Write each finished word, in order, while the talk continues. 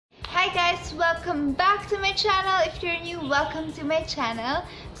Hi guys! Welcome back to my channel. If you're new, welcome to my channel.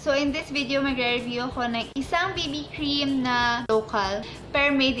 So in this video, magre-review ako ng isang BB cream na local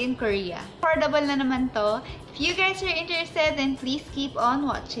pero made in Korea. Affordable na naman to. If you guys are interested, then please keep on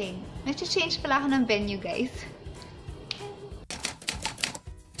watching. Nag-change pala ako ng venue, guys.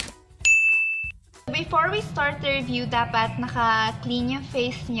 Before we start the review, dapat naka-clean yung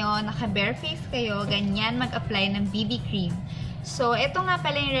face nyo, naka-bare face kayo, ganyan mag-apply ng BB cream. So, ito nga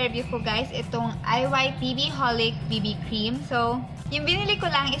pala yung review ko, guys. Itong IWhite BB Holic BB Cream. So, yung binili ko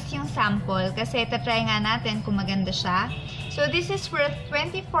lang is yung sample kasi tatry nga natin kung maganda siya. So, this is worth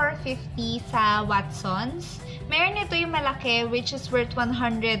 $24.50 sa Watsons. Meron ito yung malaki which is worth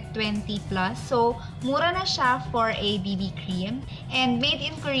 $120 plus. So, mura na siya for a BB cream. And made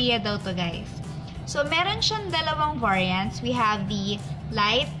in Korea daw to, guys. So, meron siyang dalawang variants. We have the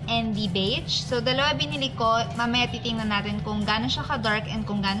light and the beige. So, dalawa binili ko. Mamaya titingnan natin kung gaano siya ka-dark and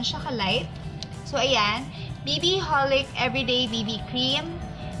kung gaano siya ka-light. So, ayan. BB Holic Everyday BB Cream.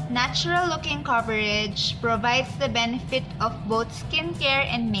 Natural looking coverage. Provides the benefit of both skincare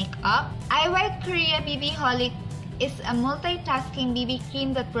and makeup. IWhite Korea BB Holic is a multitasking BB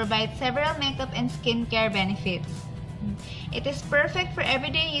cream that provides several makeup and skincare benefits. It is perfect for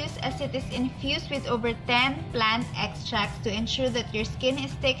everyday use as it is infused with over 10 plant extracts to ensure that your skin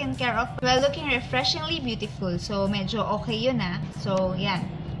is taken care of while looking refreshingly beautiful. So, medyo okay yun ah. So, yan.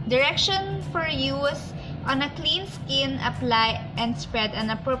 Direction for use: on a clean skin, apply and spread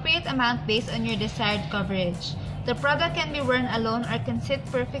an appropriate amount based on your desired coverage. The product can be worn alone or can sit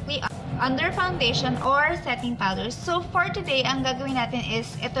perfectly under foundation or setting powders. So, for today, ang gagawin natin is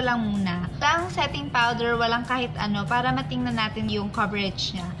ito lang muna. Walang setting powder, walang kahit ano, para matingnan natin yung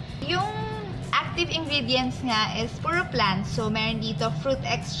coverage niya. Yung active ingredients nga is puro plants. So, meron dito fruit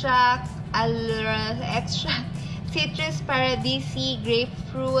extract, extract, citrus paradisi,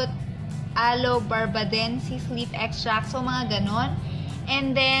 grapefruit, aloe barbadensis leaf extract. So, mga ganon.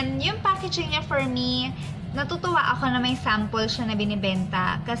 And then, yung packaging niya for me, natutuwa ako na may sample siya na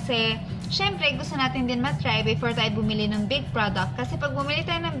binibenta. Kasi, syempre, gusto natin din matry before tayo bumili ng big product. Kasi pag bumili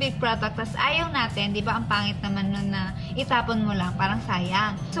tayo ng big product, tas ayaw natin, di ba, ang pangit naman nun na itapon mo lang, parang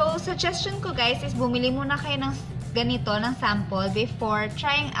sayang. So, suggestion ko, guys, is bumili muna kayo ng ganito, ng sample, before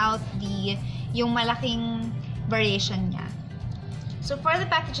trying out yung malaking variation niya. So, for the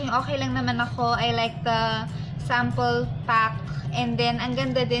packaging, okay lang naman ako. I like the sample pack. And then, ang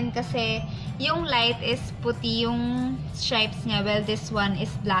ganda din kasi yung light is puti yung stripes niya. Well, this one is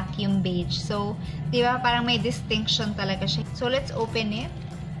black yung beige. So, di ba parang may distinction talaga siya. So, let's open it.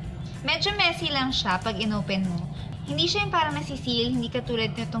 Medyo messy lang siya pag inopen mo. Hindi siya yung parang nasisil, hindi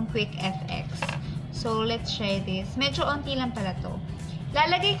katulad nitong Quick FX. So, let's try this. Medyo onti lang pala to.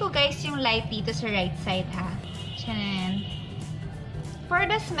 Lalagay ko, guys, yung light dito sa right side, ha. Tiyan. For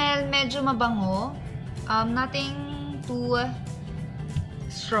the smell, medyo mabango. Nothing too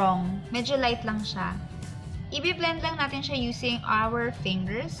strong. Medyo light lang siya. I-blend lang natin siya using our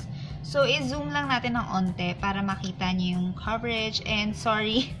fingers. So, i-zoom lang natin ng onte para makita niyo yung coverage. And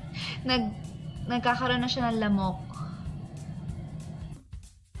sorry, nagkakaroon na siya ng lamok.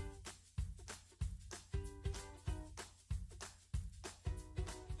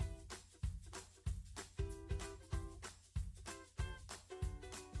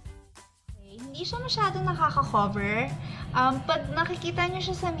 Hindi siya masyadong nakaka-cover. Pag nakikita nyo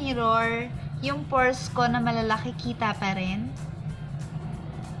siya sa mirror, yung pores ko na malalaki kita pa rin.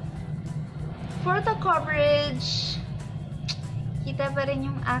 For the coverage, kita pa rin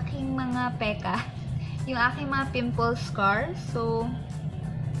yung aking mga peka. Yung aking mga pimple scars. So,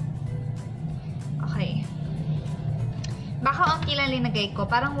 okay. Baka onti lang linagay ko.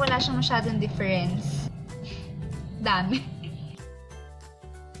 Parang wala siyang masyadong difference. Dami.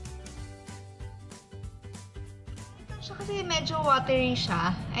 Kasi medyo watery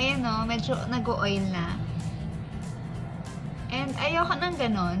siya. Ayan o, medyo nag-oil na. And ayoko ng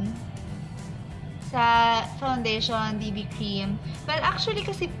ganon sa foundation, BB cream. Well, actually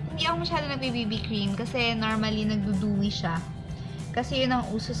kasi hindi ako masyado nag-BB cream kasi normally nagduduwi siya. Kasi yun ang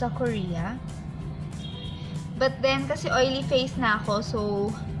uso sa Korea. But then, kasi oily face na ako, so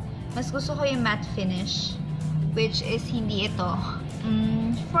mas gusto ko yung matte finish, which is hindi ito.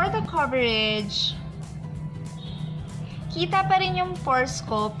 For the coverage, kita pa rin yung pores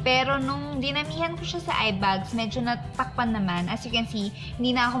ko, pero nung dinamihan ko siya sa eye bags, medyo natakpan naman. As you can see,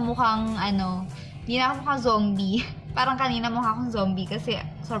 hindi na ako mukhang, hindi na ako mukhang zombie. Parang kanina mukha akong zombie kasi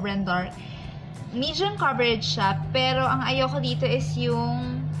sobrang dark. Medium coverage siya, pero ang ayoko dito is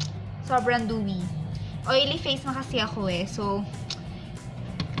yung sobrang dewy. Oily face na kasi ako eh. So,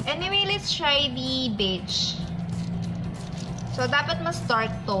 anyway, let's try the beige. So, dapat mas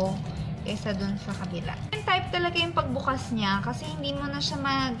dark to. kaysa dun sa kabila. Yung type talaga yung pagbukas niya kasi hindi mo na siya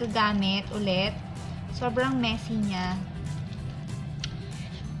magagamit ulit. Sobrang messy niya.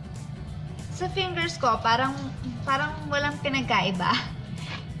 Sa fingers ko, parang walang pinagkaiba.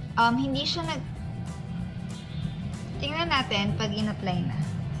 Hindi siya tingnan natin pag in-apply na.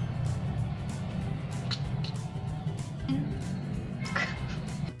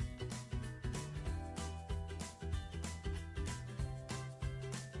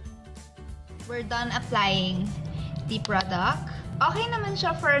 We're done applying the product. Okay naman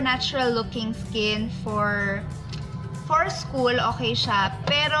siya for natural looking skin. For school, okay siya.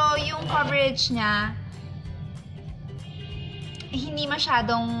 Pero yung coverage niya, hindi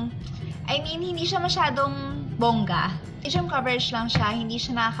masyadong, hindi siya masyadong bongga. Medium coverage lang siya, hindi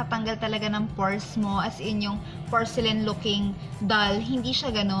siya nakakatanggal talaga ng pores mo, as in yung porcelain looking dull, hindi siya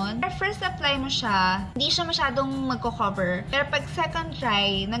ganun. First apply mo siya, hindi siya masyadong magko-cover. Pero pag second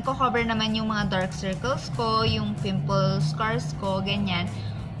try, nagko-cover naman yung mga dark circles ko, yung pimple scars ko, ganyan.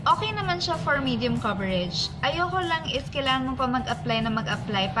 Okay naman siya for medium coverage. Ayoko lang is kailangan mo pa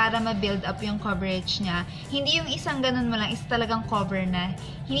mag-apply para ma-build up yung coverage niya. Hindi yung isang ganun mo lang is talagang cover na.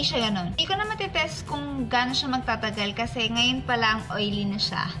 Hindi siya ganun. Hindi ko na matitest kung gaano siya magtatagal kasi ngayon pa lang oily na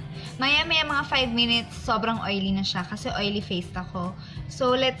siya. Maya-maya mga 5 minutes, sobrang oily na siya kasi oily faced ako.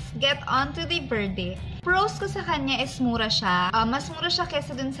 So, let's get on to the verdict. Pros ko sa kanya is mura siya. Mas mura siya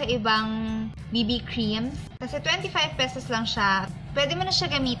kesa dun sa ibang BB creams. Kasi 25 pesos lang siya. Pwede mo na siya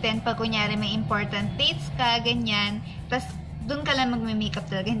gamitin pag kunyari may important dates ka, ganyan. Tapos, dun ka lang magme-makeup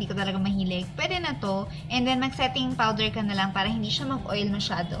talaga. Hindi ko talaga mahilig. Pwede na to. And then, mag-setting powder ka na lang para hindi siya mag-oil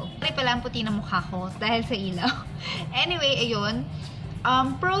masyado. Pwede pala ang puti ng mukha ko dahil sa ilaw. Anyway, ayun.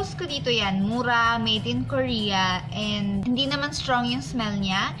 Pros ko dito yan, mura, made in Korea, and hindi naman strong yung smell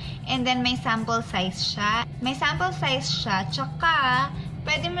niya. And then, may sample size siya. Tsaka,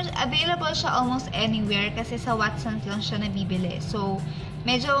 available siya almost anywhere kasi sa Watsons lang siya nabibili. So,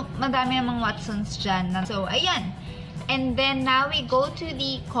 medyo madami namang Watsons dyan. So, ayan. And then, now we go to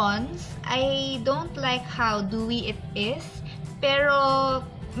the cons. I don't like how dewy it is. Pero,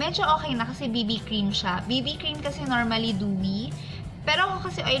 medyo okay na kasi BB cream siya. BB cream kasi normally dewy. Pero ako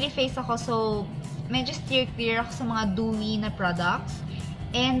kasi oily face ako, so medyo steer clear ako sa mga dewy na products.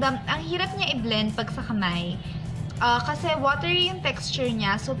 And ang hirap niya i-blend pag sa kamay. Kasi watery yung texture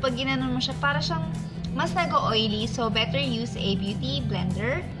niya, so pag ginanon mo siya, para siyang mas nag-oily. So better use a beauty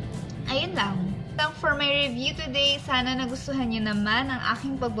blender. Ayun lang. For my review today, sana nagustuhan niyo naman ang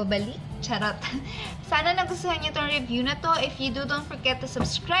aking pagbabalik. Charot. Sana nagustuhan niyo tong review na to. If you do, don't forget to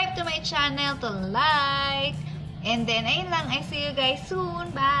subscribe to my channel, to like. And then, ayun lang. I see you guys soon.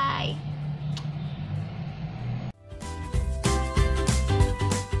 Bye!